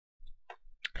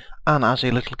And as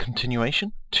a little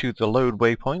continuation to the load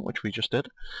waypoint, which we just did,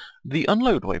 the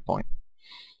unload waypoint.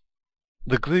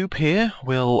 The group here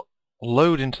will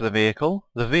load into the vehicle.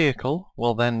 The vehicle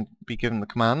will then be given the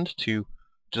command to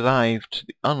drive to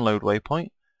the unload waypoint,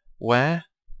 where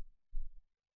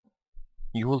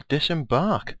you will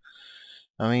disembark.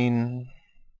 I mean,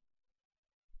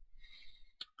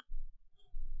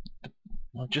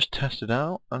 I've just tested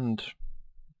out and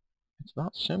it's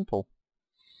that simple.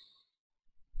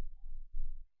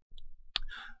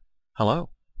 Hello.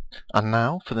 And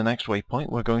now for the next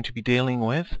waypoint we're going to be dealing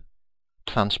with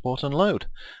transport and load.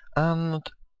 And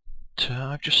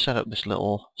I've just set up this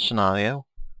little scenario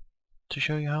to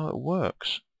show you how it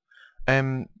works.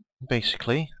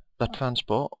 Basically the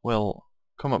transport will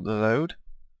come up the road,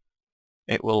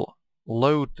 it will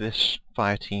load this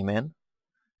fire team in,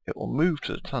 it will move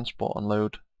to the transport and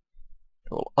load,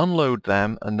 it will unload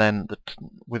them, and then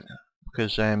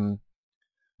because the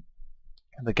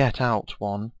get out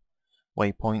one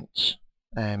waypoints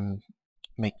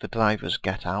make the drivers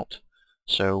get out,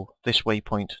 so this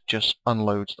waypoint just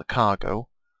unloads the cargo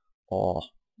or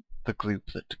the group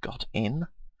that got in,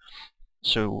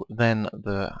 so then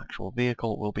the actual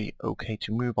vehicle will be okay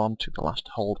to move on to the last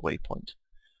hold waypoint.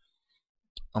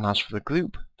 And as for the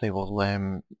group, they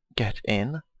will get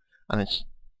in, and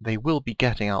they will be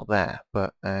getting out there,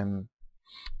 but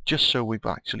just so we've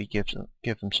actually give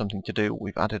them something to do,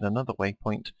 we've added another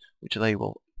waypoint which they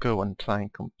will go and try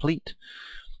and complete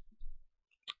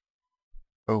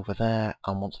over there,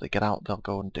 and once they get out they'll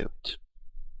go and do it.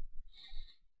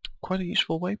 Quite a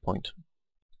useful waypoint.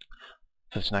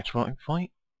 For this next waypoint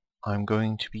I'm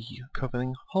going to be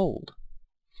covering hold.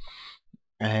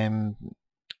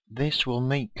 This will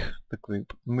make the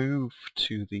group move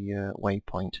to the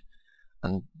waypoint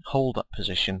and hold that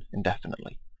position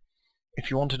indefinitely.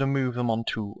 If you wanted to move them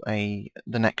onto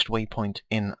the next waypoint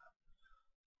in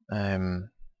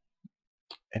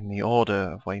the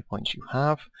order of waypoints you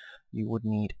have, you would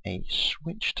need a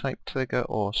switch type trigger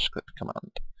or script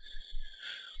command.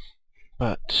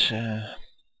 But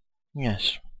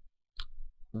yes,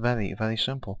 very, very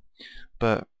simple,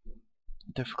 but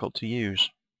difficult to use.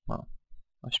 Well,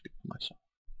 I speak for myself.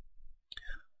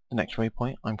 The next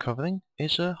waypoint I'm covering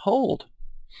is a hold.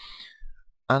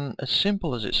 And as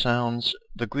simple as it sounds,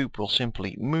 the group will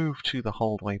simply move to the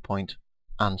hold waypoint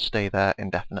and stay there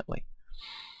indefinitely.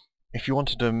 If you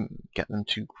wanted to get them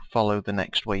to follow the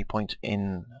next waypoint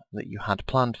in that you had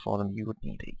planned for them, you would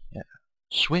need a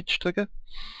switch trigger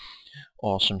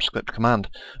or some script command.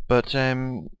 But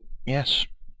yes,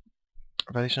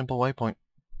 a very simple waypoint.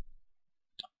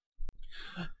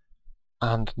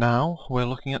 And now we're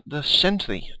looking at the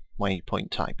sentry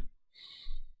waypoint type.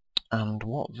 And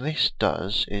what this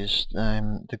does is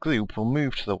the group will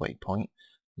move to the waypoint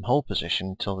and hold position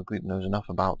until the group knows enough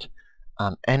about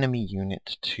an enemy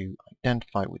unit to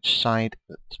identify which side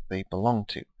that they belong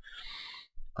to,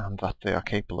 and that they are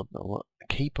capable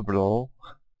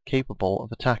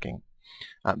of attacking.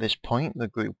 At this point the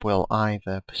group will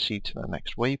either proceed to the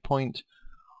next waypoint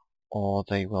or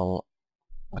they will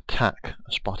attack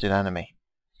a spotted enemy.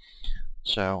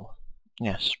 So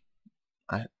yes,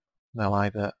 they'll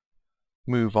either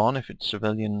move on if it's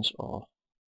civilians or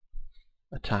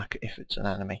attack if it's an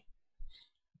enemy.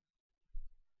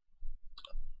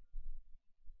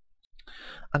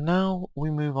 And now we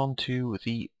move on to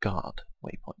the guard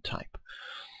waypoint type,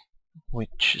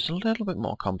 which is a little bit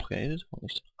more complicated, at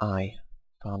least I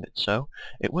found it so.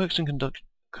 It works in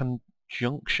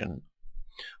conjunction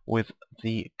with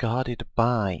the guarded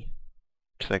by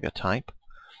trigger type.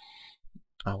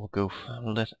 I will go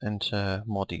into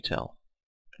more detail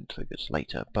in triggers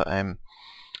later, but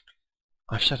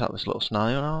I've set out this little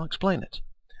scenario and I'll explain it.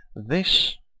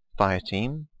 This fire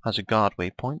team has a guard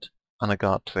waypoint and a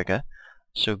guard trigger,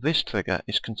 so this trigger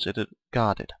is considered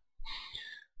guarded.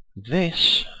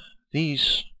 These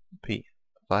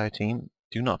fire team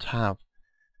do not have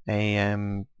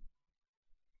a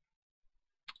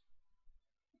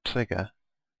trigger,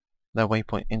 their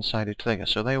waypoint inside a trigger,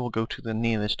 so they will go to the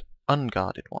nearest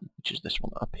unguarded one, which is this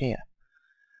one up here.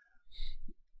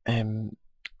 And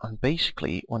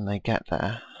basically when they get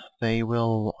there they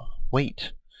will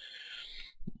wait.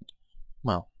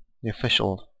 Well, the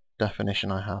official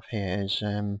definition I have here is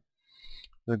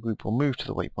the group will move to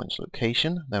the waypoint's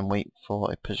location, then wait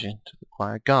for a position to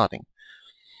require guarding.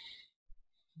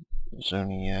 It's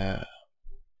only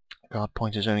guard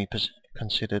point is only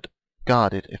considered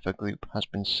guarded if a group has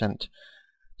been set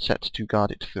to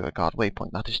guard it through a guard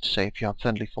waypoint. That is to say, if you have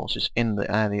friendly forces in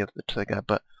the area of the trigger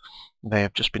but they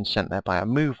have just been sent there by a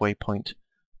move waypoint,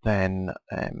 then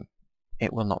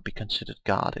it will not be considered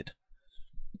guarded.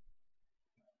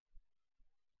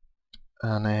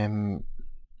 And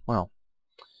well,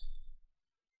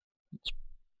 that's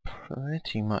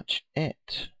pretty much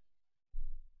it.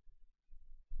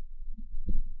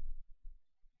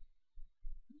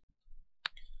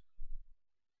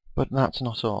 But that's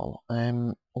not all.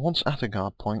 Once at a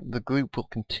guard point, the group will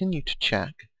continue to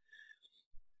check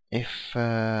if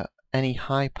any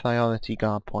high priority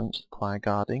guard points require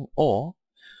guarding, or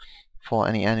for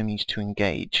any enemies to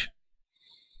engage.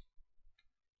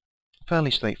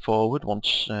 Fairly straightforward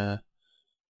once you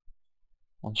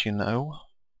know,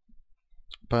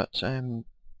 but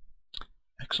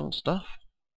excellent stuff.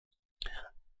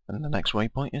 And the next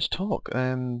waypoint is talk.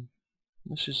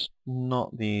 This is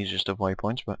not the easiest of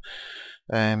waypoints, but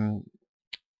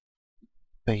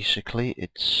basically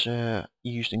it's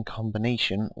used in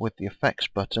combination with the effects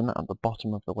button at the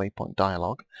bottom of the waypoint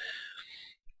dialog.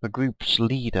 The group's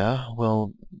leader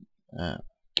will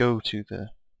go to the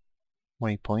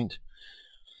waypoint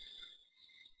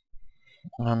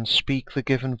and speak the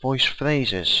given voice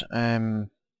phrases.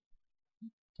 And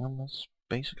that's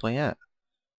basically it.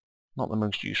 Not the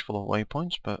most useful of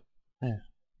waypoints, but yeah.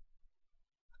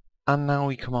 And now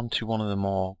we come on to one of the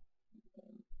more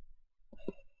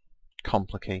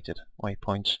complicated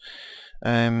waypoints.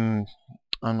 I'm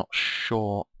not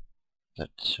sure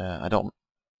that I don't.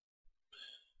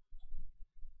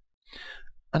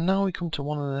 And now we come to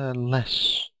one of the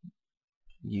less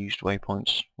used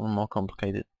waypoints, one more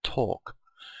complicated, talk.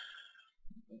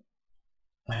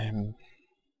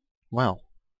 Well,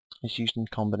 it's used in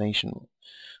combination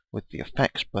with the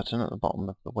effects button at the bottom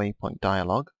of the waypoint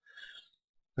dialog.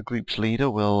 The group's leader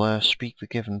will speak the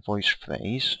given voice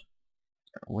phrase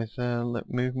with lip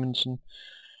movements, and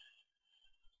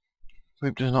the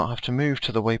group does not have to move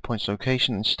to the waypoint's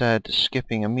location, instead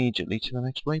skipping immediately to the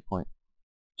next waypoint.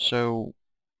 So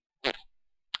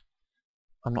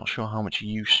I'm not sure how much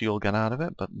use you'll get out of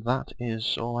it, but that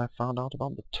is all I found out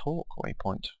about the talk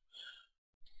waypoint.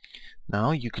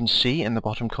 Now you can see in the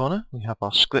bottom corner we have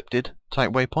our scripted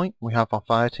type waypoint, we have our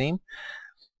fire team,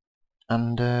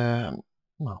 and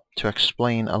well, to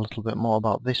explain a little bit more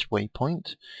about this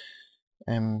waypoint,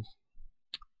 let me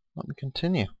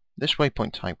continue. This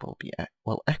waypoint type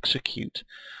will execute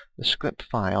the script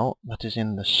file that is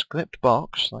in the script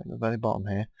box, like the very bottom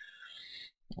here,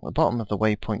 at the bottom of the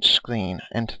waypoint screen.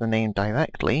 Enter the name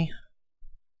directly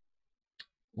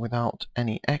without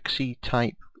any exe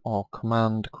type or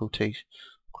command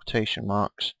quotation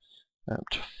marks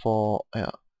for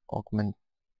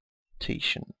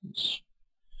augmentations.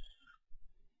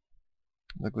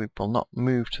 The group will not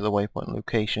move to the waypoint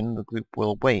location. The group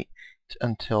will wait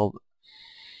until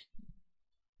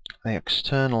the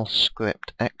external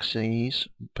script exes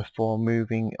before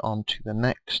moving on to the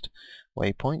next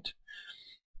waypoint.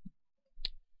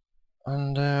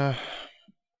 And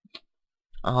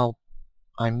I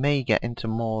may get into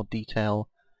more detail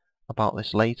about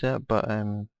this later, but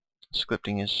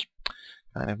scripting is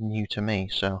kind of new to me,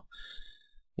 so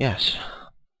yes,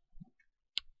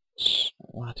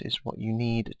 that is what you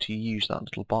need to use that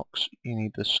little box. You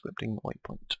need the scripting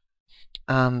waypoint.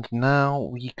 And now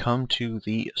we come to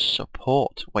the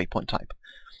support waypoint type.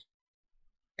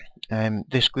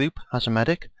 This group has a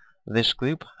medic, this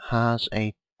group has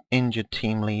a injured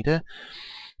team leader,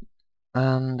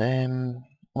 and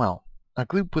well, a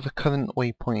group with a current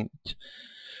waypoint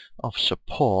of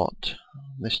support,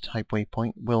 this type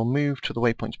waypoint, will move to the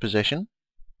waypoint's position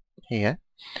here,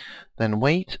 then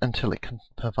wait until it can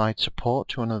provide support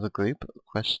to another group that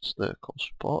requests the call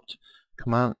support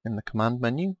command in the command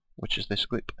menu, which is this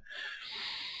group.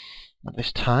 At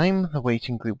this time, the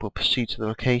waiting group will proceed to the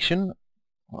location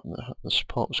the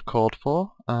support was called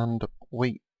for and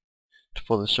wait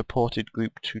for the supported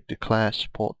group to declare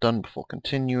support done before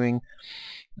continuing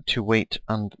to wait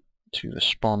and to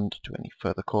respond to any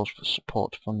further calls for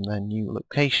support from their new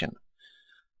location.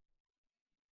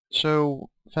 So,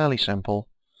 fairly simple,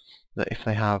 that if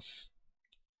they have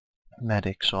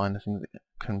medics or anything that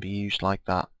can be used like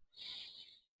that,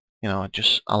 you know, it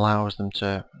just allows them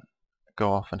to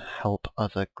go off and help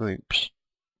other groups.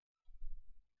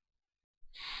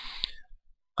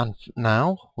 And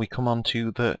now we come on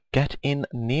to the get in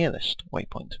nearest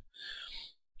waypoint.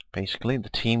 Basically, the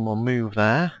team will move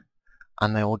there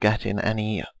and they will get in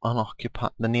any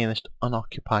the nearest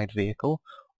unoccupied vehicle,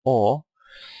 or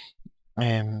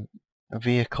a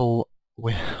vehicle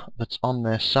that's on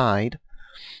their side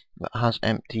that has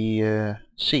empty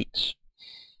seats.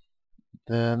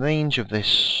 The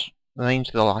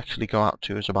range they'll actually go out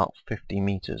to is about 50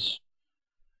 meters.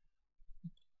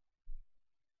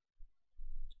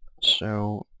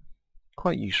 So,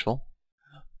 quite useful.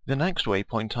 The next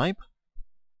waypoint type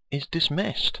is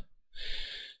dismissed.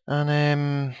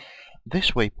 And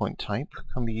this waypoint type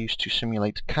can be used to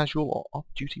simulate casual or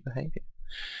off-duty behavior.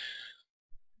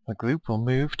 A group will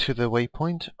move to the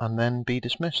waypoint and then be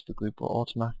dismissed. The group will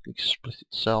automatically split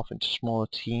itself into smaller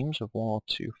teams of 1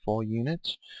 to 4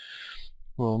 units.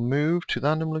 Will move to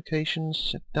random locations,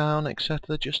 sit down,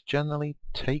 etc. Just generally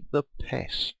take the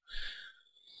piss.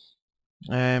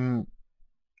 They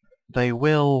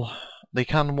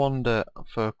can wander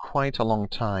for quite a long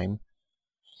time,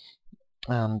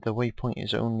 and the waypoint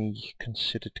is only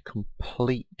considered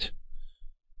complete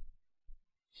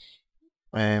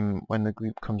when the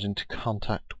group comes into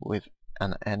contact with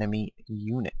an enemy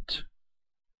unit.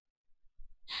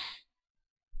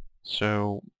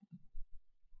 So,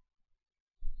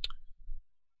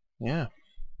 yeah,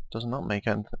 does not make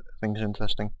things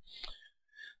interesting.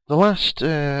 The last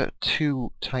 2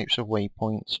 types of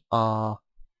waypoints are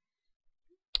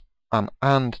an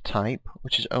AND type,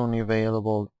 which is only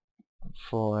available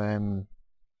for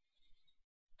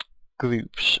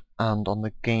groups and on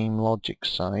the game logic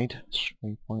side. This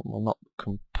waypoint will not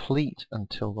complete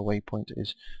until the waypoint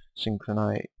is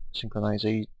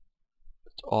synchronization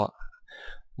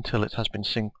until its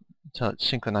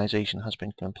synchronization has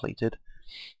been completed.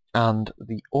 And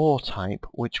the OR type,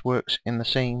 which works in the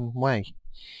same way.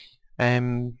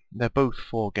 They're both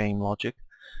for game logic,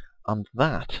 and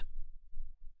that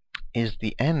is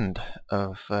the end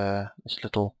of this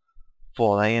little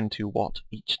foray into what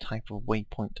each type of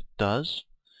waypoint does.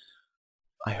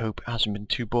 I hope it hasn't been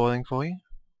too boring for you.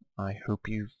 I hope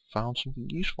you've found something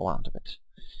useful out of it.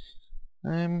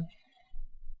 And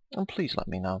please let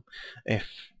me know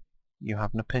if you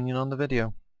have an opinion on the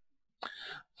video.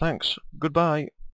 Thanks. Goodbye.